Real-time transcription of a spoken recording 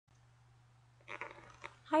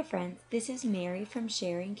Hi friends, this is Mary from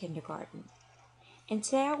Sharing Kindergarten, and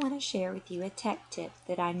today I want to share with you a tech tip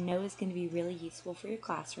that I know is going to be really useful for your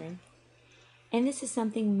classroom. And this is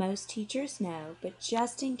something most teachers know, but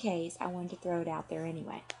just in case, I wanted to throw it out there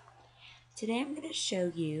anyway. Today I'm going to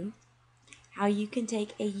show you how you can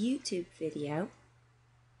take a YouTube video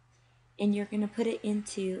and you're going to put it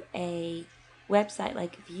into a website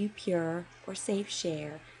like PureView or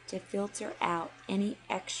SafeShare to filter out any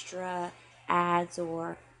extra ads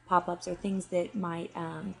or pop-ups or things that might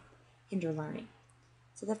hinder learning.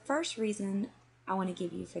 So the first reason I want to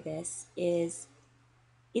give you for this is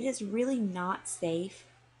it is really not safe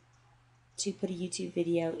to put a YouTube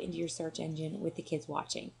video into your search engine with the kids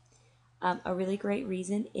watching. A really great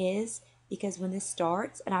reason is because when this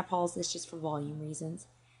starts, and I pause this just for volume reasons,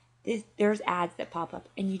 there's ads that pop up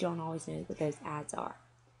and you don't always know what those ads are.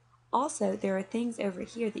 Also, there are things over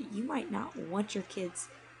here that you might not want your kids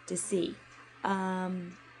to see.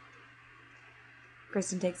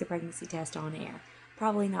 Kristen takes a pregnancy test on air.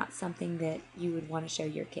 Probably not something that you would want to show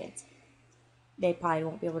your kids. They probably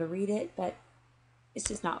won't be able to read it, but it's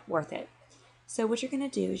just not worth it. So what you're going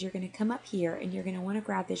to do is you're going to come up here and you're going to want to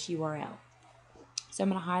grab this URL. So I'm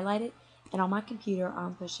going to highlight it, and on my computer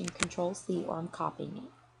I'm pushing Control-C, or I'm copying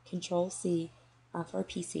it. Control-C for a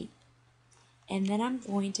PC. And then I'm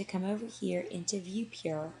going to come over here into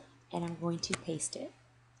ViewPure and I'm going to paste it.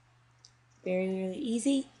 Very, really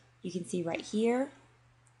easy. You can see right here,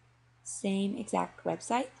 same exact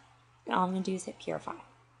website, and all I'm going to do is hit Purify.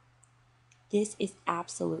 This is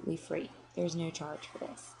absolutely free. There's no charge for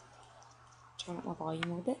this. Turn up my volume a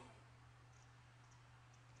little bit.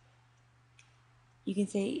 You can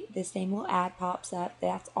see the same little ad pops up.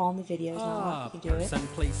 That's all in the videos. Now you can do it. Person,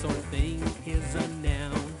 place, or thing is a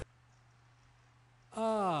noun.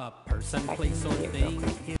 Person, place, or thing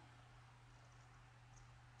is...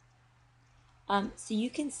 So you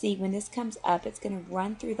can see when this comes up, it's going to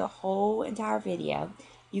run through the whole entire video.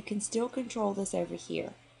 You can still control this over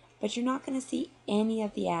here, but you're not going to see any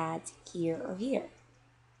of the ads here or here,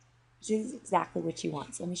 which is exactly what you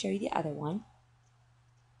want. So let me show you the other one.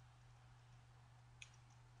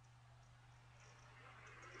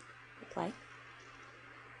 Play.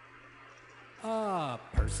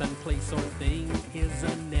 Person, place, or thing is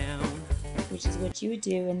a noun. Which is what you would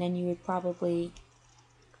do, and then you would probably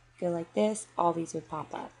go like this. All these would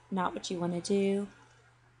pop up. Not what you want to do.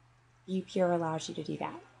 ViewPure allows you to do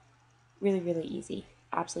that. Really, really easy.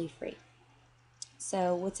 Absolutely free.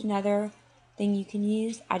 So what's another thing you can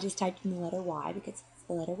use? I just typed in the letter Y because it's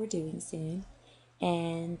the letter we're doing soon.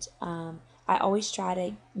 And I always try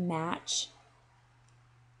to match.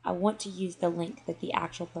 I want to use the link that the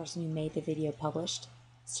actual person who made the video published.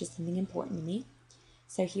 It's just something important to me.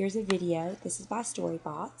 So here's a video. This is by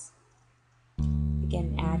Storybots.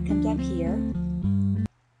 Again, an ad comes up here. I'm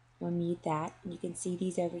going to mute that. And you can see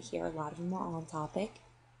these over here. A lot of them are on topic.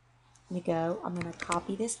 I'm going to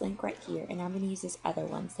copy this link right here, and I'm going to use this other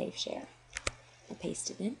one, SafeShare. I'll paste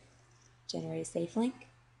it in. Generate a safe link.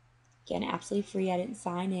 Again, absolutely free. I didn't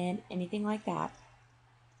sign in, anything like that.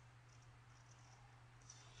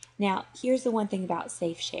 Now, here's the one thing about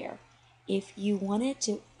SafeShare. If you wanted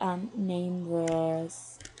to name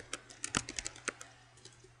this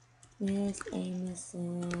Miss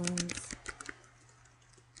Amoson's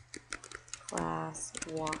Class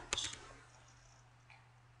Watch,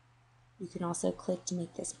 you can also click to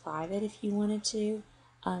make this private if you wanted to.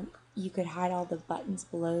 You could hide all the buttons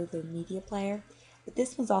below the media player. But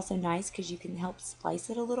this one's also nice because you can help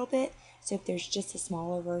splice it a little bit. So if there's just a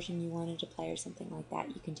smaller version you wanted to play or something like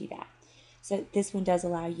that, you can do that. So this one does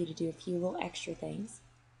allow you to do a few little extra things.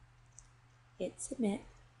 Hit submit.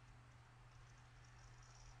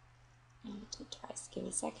 I'm going to try to give it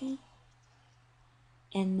a second.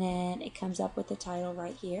 And then it comes up with the title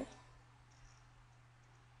right here.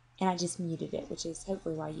 And I just muted it, which is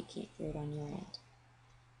hopefully why you can't hear it on your end.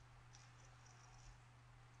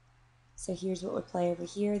 So here's what would play over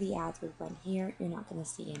here. The ads would run here. You're not going to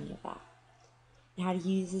see any of that. And how to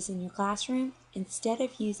use this in your classroom? Instead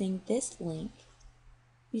of using this link,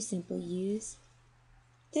 you simply use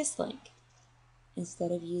this link.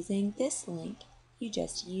 Instead of using this link, you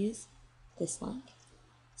just use this link.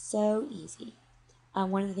 So easy.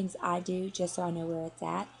 One of the things I do, just so I know where it's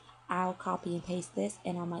at, I'll copy and paste this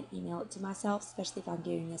and I might email it to myself, especially if I'm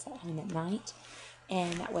doing this at home at night.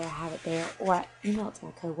 And that way I have it there, or I email it to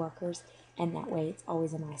my coworkers, and that way it's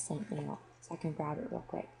always in my sent mail, so I can grab it real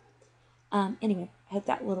quick. Anyway, I hope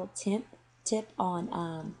that little tip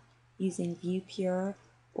on using ViewPure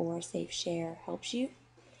or SafeShare helps you.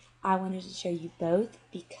 I wanted to show you both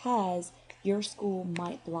because Your school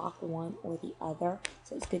might block one or the other,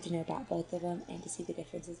 so it's good to know about both of them and to see the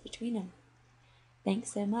differences between them.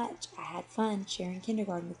 Thanks so much. I had fun sharing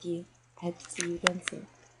kindergarten with you. I hope to see you again soon.